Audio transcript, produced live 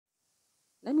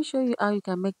Let me show you how you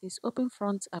can make this open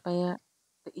front abaya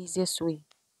the easiest way.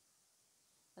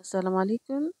 Assalamu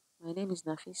alaikum, my name is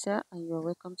Nafisa and you are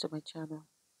welcome to my channel.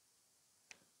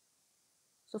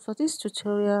 So for this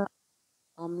tutorial,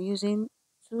 I'm using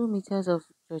 2 meters of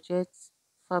georgette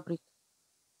fabric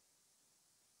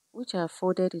which are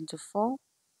folded into 4,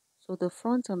 so the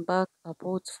front and back are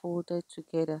both folded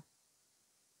together.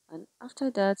 And after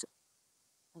that,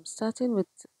 I'm starting with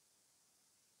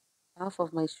half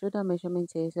of my shoulder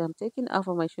measurement here. So I'm taking half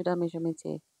of my shoulder measurement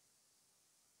here.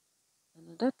 And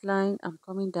on that line, I'm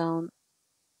coming down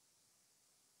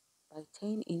by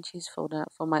 10 inches for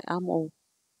my armhole.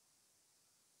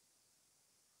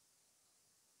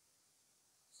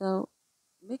 So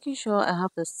making sure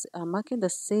I'm marking the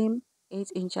same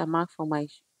 8-inch I mark for my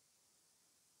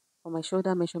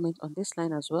shoulder measurement on this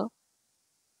line as well.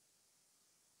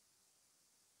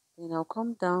 Then I'll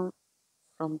come down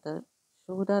from the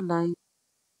shoulder line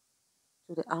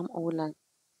to the armhole line.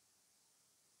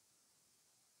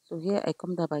 So here I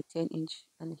come down by 10 inch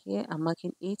and here I'm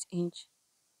marking 8 inch.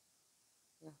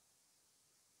 Yeah.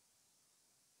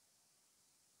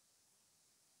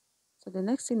 So the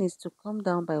next thing is to come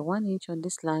down by 1 inch on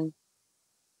this line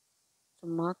to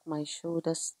mark my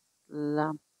shoulder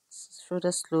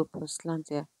slope or slant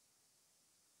here.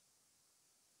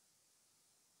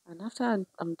 And after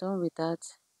I'm done with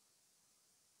that,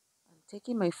 I'm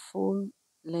taking my full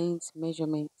length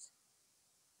measurement.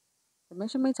 The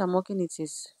measurement I'm working it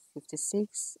is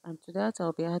 56, and to that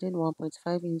I'll be adding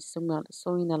 1.5 inch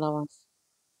sewing allowance.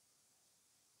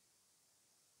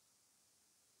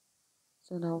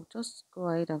 So now just go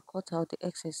ahead and cut out the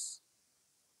excess.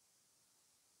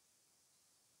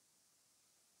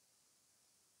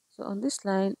 So on this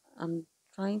line, I'm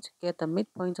trying to get the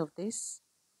midpoint of this,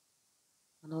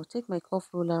 and I'll take my curve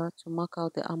ruler to mark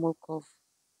out the armhole curve.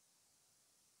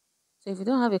 So if you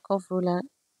don't have a curve ruler,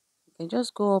 you can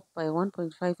just go up by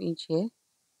 1.5 inch here,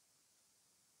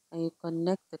 and you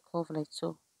connect the curve like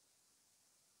so.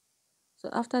 So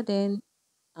after then,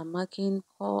 I'm marking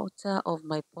quarter of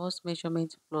my bust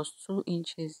measurement plus 2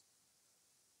 inches.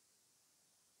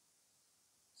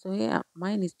 So here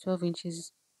mine is 12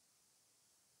 inches,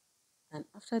 and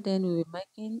after then we will be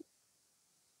making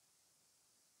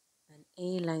an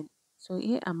A line. So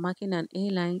here I'm marking an A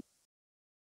line.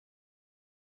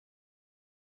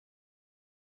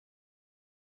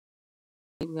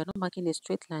 We are not marking a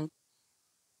straight line,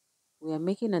 we are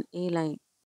making an A line.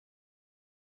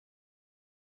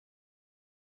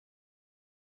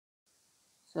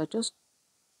 So I just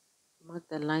mark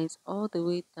the lines all the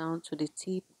way down to the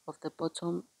tip of the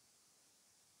bottom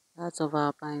parts of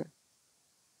our abaya.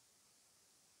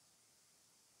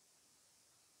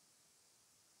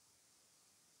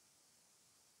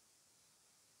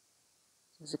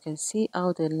 As you can see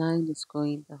how the line is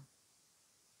going down.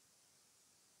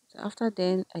 So after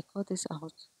then I cut this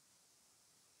out.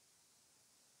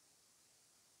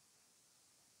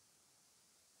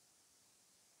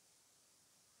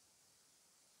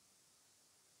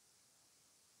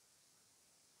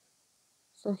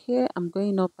 So here I'm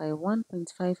going up by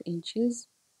 1.5 inches,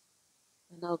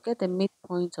 and I'll get the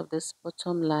midpoint of this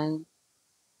bottom line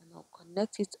and I'll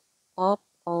connect it up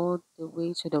all the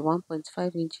way to the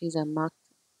 1.5 inches I marked.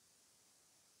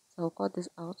 So I'll cut this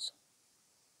out.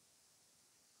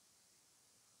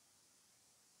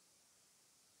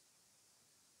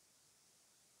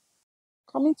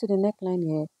 Coming to the neckline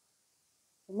here,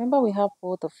 remember we have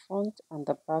both the front and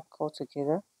the back cut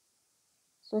together.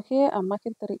 So here I'm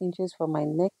marking 3 inches for my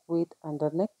neck width, and the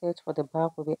neck depth for the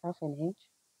back will be half an inch.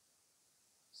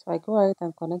 So I go ahead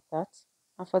and connect that.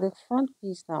 And for the front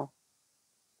piece now,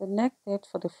 the neck depth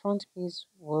for the front piece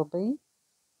will be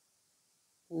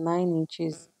 9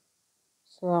 inches.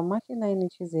 So I'm marking 9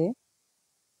 inches here.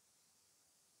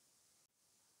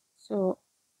 So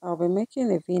I'll be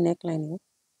making a V neckline here.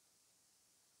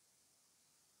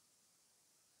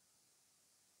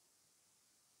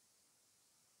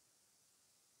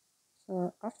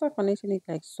 So after connecting it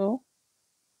like so,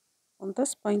 on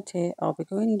this point here, I'll be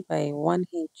going in by 1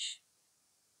 inch.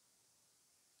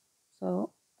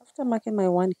 So after marking my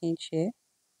 1 inch here,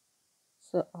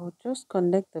 so I'll just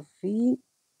connect the V,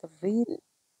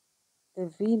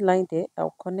 the V line there.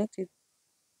 I'll connect it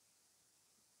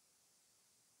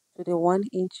to the 1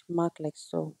 inch mark like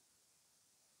so.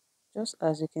 Just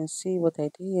as you can see what I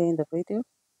did here in the video.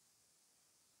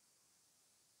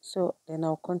 So then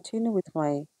I'll continue with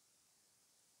my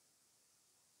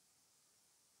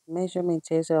measurement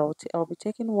here. So I'll be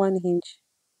taking 1 inch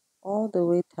all the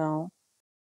way down.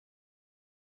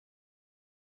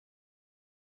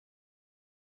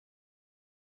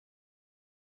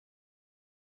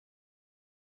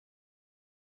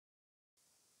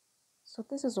 So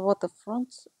this is what the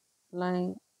front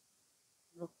line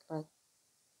looked like.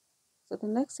 So the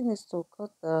next thing is to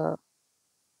cut the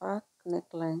back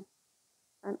neckline,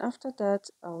 and after that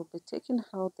I will be taking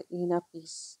out the inner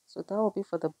piece. So that will be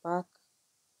for the back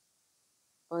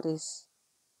bodice.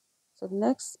 So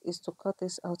next is to cut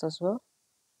this out as well.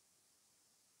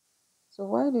 So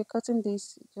while you're cutting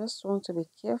this, you just want to be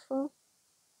careful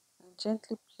and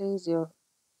gently place your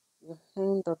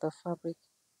hand on the fabric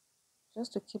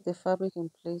just to keep the fabric in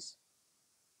place.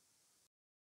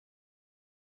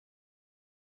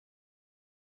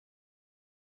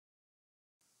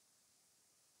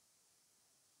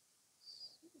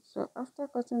 So after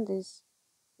cutting this,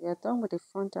 we are done with the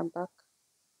front and back.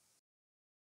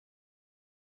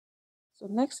 So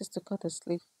next is to cut the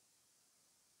sleeve.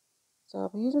 So I'll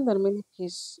be using the remaining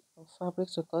piece of fabric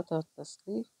to cut out the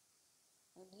sleeve.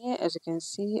 And here, as you can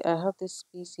see, I have this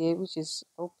piece here which is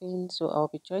open, so I'll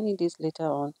be joining this later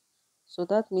on. So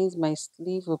that means my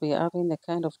sleeve will be having a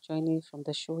kind of joining from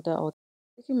the shoulder out.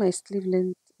 Taking my sleeve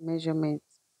length measurement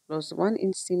plus 1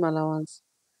 inch seam allowance,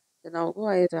 then I'll go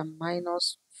ahead and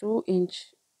minus 2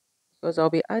 inch because I'll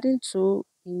be adding 2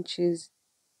 inches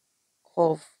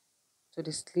curve to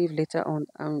the sleeve later on,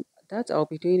 and that I'll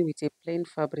be doing with a plain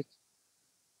fabric.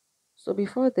 So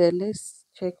before that, let's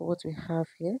check what we have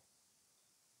here.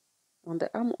 On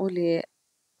the armhole here,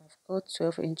 I've got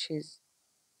 12 inches.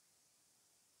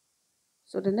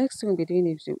 So the next thing we'll be doing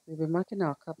is we'll be marking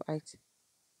our cap height.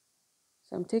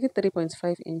 So I'm taking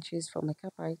 3.5 inches for my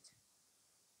cap height.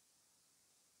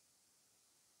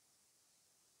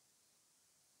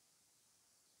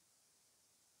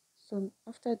 So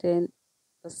after then,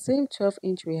 the same 12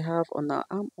 inch we have on our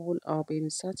armhole, I'll be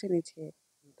inserting it here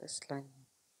in this line.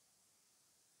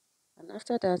 And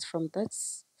after that, from that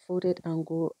folded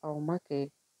angle, I'll mark a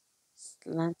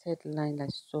slanted line like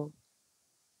so.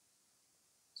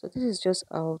 So this is just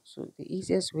the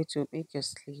easiest way to make your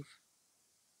sleeve.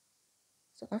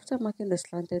 So after marking the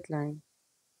slanted line,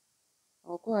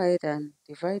 I'll go ahead and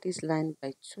divide this line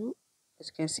by 2. As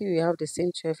you can see, we have the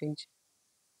same 12 inch.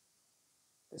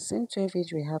 The same 12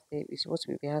 inch we have there is what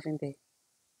we'll be having there.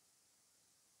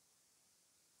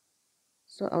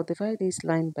 So I'll divide this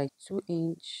line by 2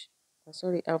 inch.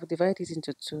 Sorry, I'll divide it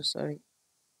into 2, sorry.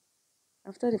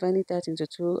 After dividing that into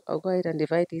 2, I'll go ahead and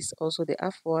divide this also the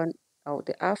half one,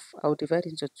 the half I'll divide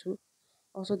into 2.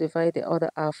 Also divide the other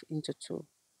half into 2.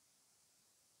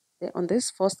 Then on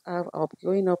this first half, I'll be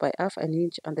going up by half an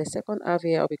inch, and the second half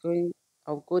here,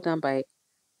 I'll go down by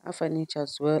half an inch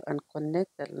as well and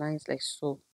connect the lines like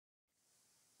so.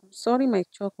 I'm sorry my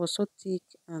chalk was so thick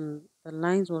and the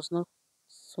lines was not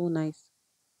so nice.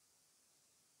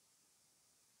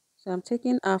 So I'm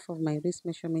taking half of my waist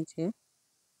measurement here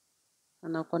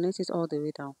and I'll connect it all the way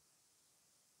down.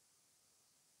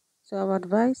 So I would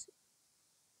advise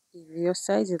if your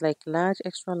size is like large,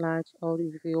 extra large, or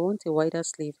if you want a wider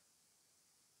sleeve,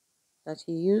 that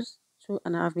you use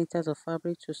 2.5 meters of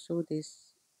fabric to sew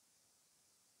this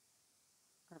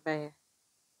abaya.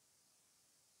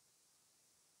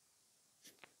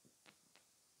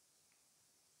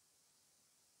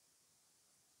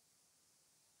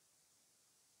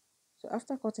 So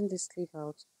after cutting this sleeve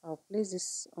out, I'll place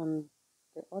this on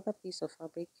the other piece of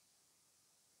fabric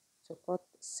to cut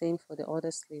the same for the other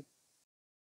sleeve.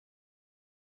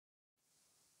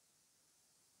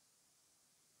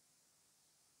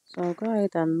 So I'll go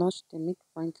ahead and notch the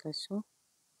midpoint like so.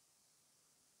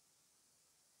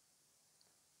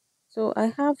 So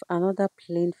I have another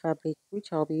plain fabric which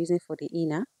I'll be using for the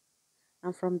inner,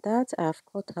 and from that I've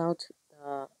cut out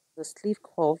the sleeve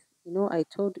curve. You know, I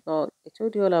told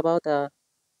you all about the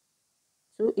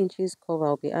 2 inches curve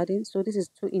I'll be adding. So this is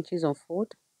 2 inches on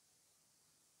fold,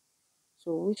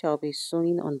 so which I'll be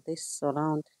sewing on this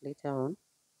surround later on.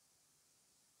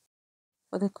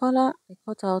 For the collar, I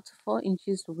cut out 4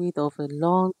 inches width of a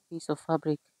long piece of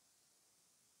fabric,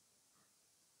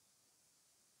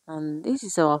 and this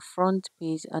is our front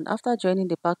piece. And after joining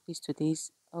the back piece to this,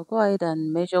 I'll go ahead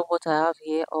and measure what I have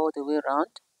here all the way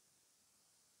around,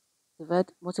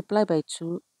 divide multiply by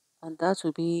 2, and that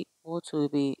will be what we'll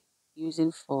be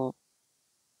using for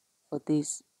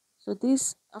this. So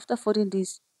this, after folding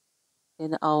this,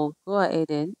 then I'll go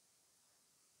ahead and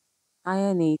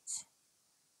iron it,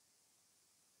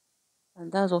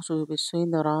 and that's also will be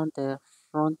sewing around the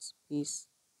front piece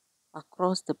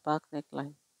across the back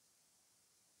neckline.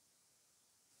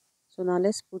 So now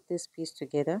let's put this piece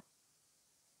together.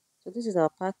 So this is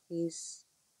our back piece.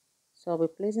 So I'll be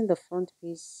placing the front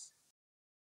piece,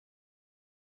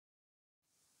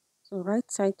 so right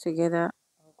side together.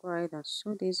 I'll go ahead and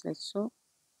sew this like so.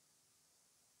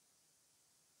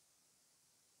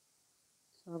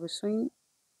 So I'll be sewing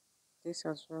this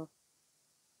as well.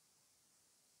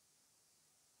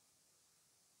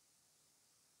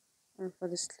 And for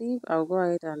the sleeve, I'll go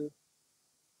ahead and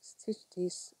stitch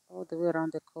this all the way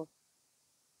around the cuff.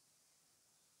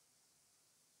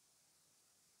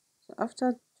 So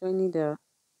after joining the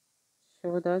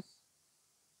shoulders,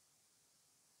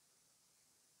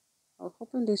 I'll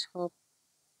open this up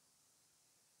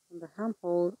on the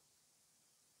armhole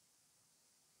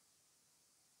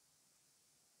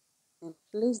and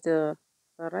place the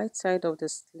right side of the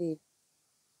sleeve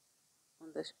on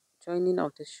the joining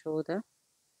of the shoulder.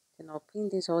 Then I'll pin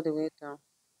this all the way down.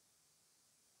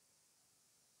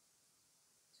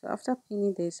 So after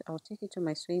pinning this, I'll take it to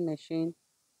my sewing machine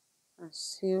and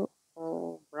sew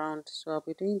all round. So I'll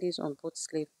be doing this on both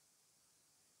sleeves.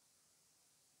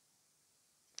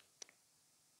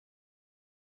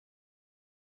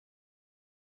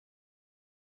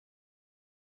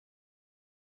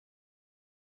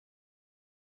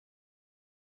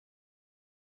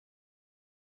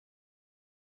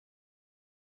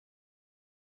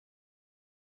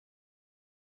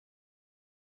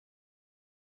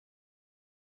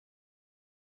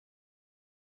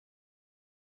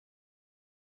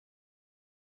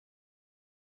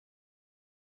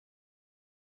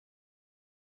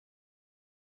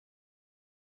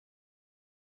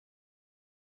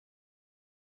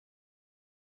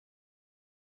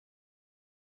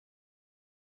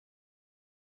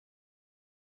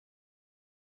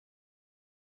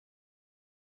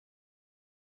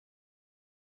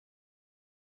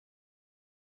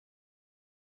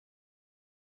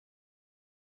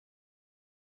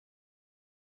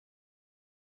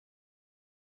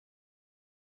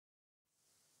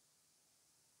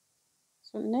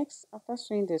 So next, after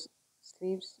sewing the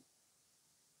sleeves,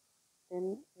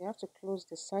 then we have to close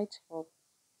the side up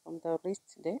from the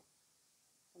wrist there,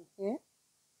 from here.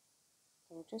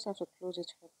 Then we just have to close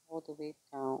it up all the way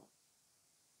down.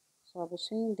 So I'll be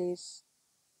sewing this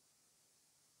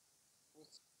with,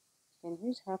 you can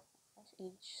use half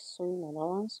inch sewing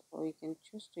allowance, or you can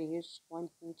choose to use 1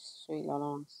 inch sewing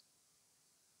allowance.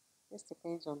 This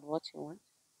depends on what you want.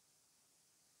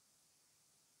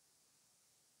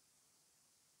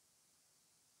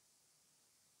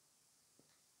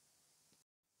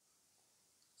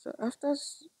 So after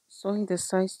sewing the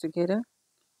sides together,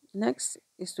 next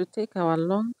is to take our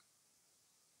long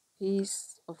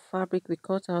piece of fabric we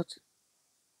cut out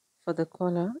for the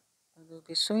collar, and we'll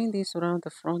be sewing this around the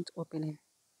front opening.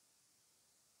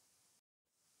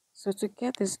 So to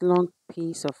get this long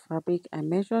piece of fabric, I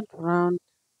measured around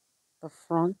the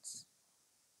front.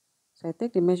 So I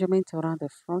take the measurement around the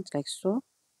front like so.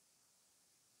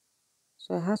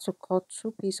 So I have to cut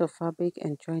two pieces of fabric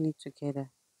and join it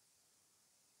together.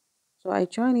 So I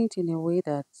join it in a way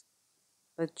that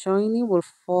the joining will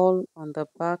fall on the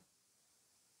back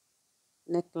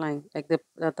neckline, like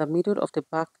at the middle of the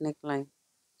back neckline.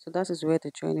 So that is where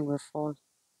the joining will fall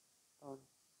on.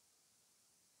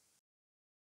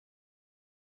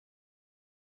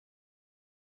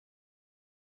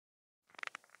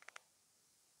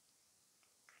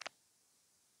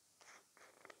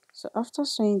 So after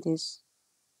sewing this,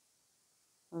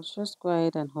 I'll just go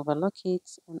ahead and overlock it.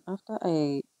 And after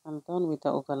I am done with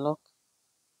the overlock,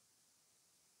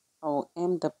 I'll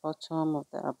hem the bottom of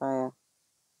the abaya.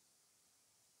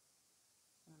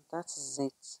 And that is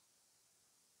it.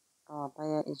 Our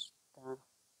abaya is done.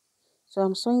 So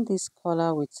I'm sewing this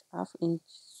collar with half-inch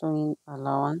sewing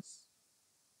allowance.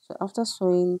 So after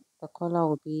sewing, the collar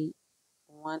will be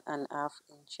 1.5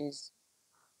 inches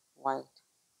wide.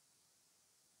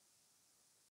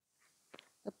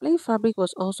 The plain fabric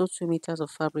was also 2 meters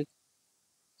of fabric.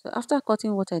 So after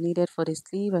cutting what I needed for the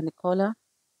sleeve and the collar,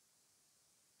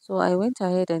 so I went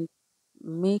ahead and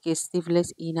make a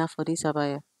sleeveless inner for this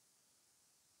abaya.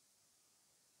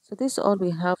 So this is all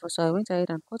we have. So I went ahead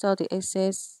and cut out the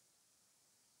excess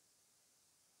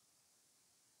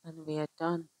and we are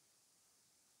done.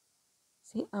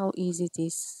 See how easy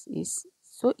this is.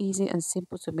 So easy and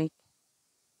simple to make.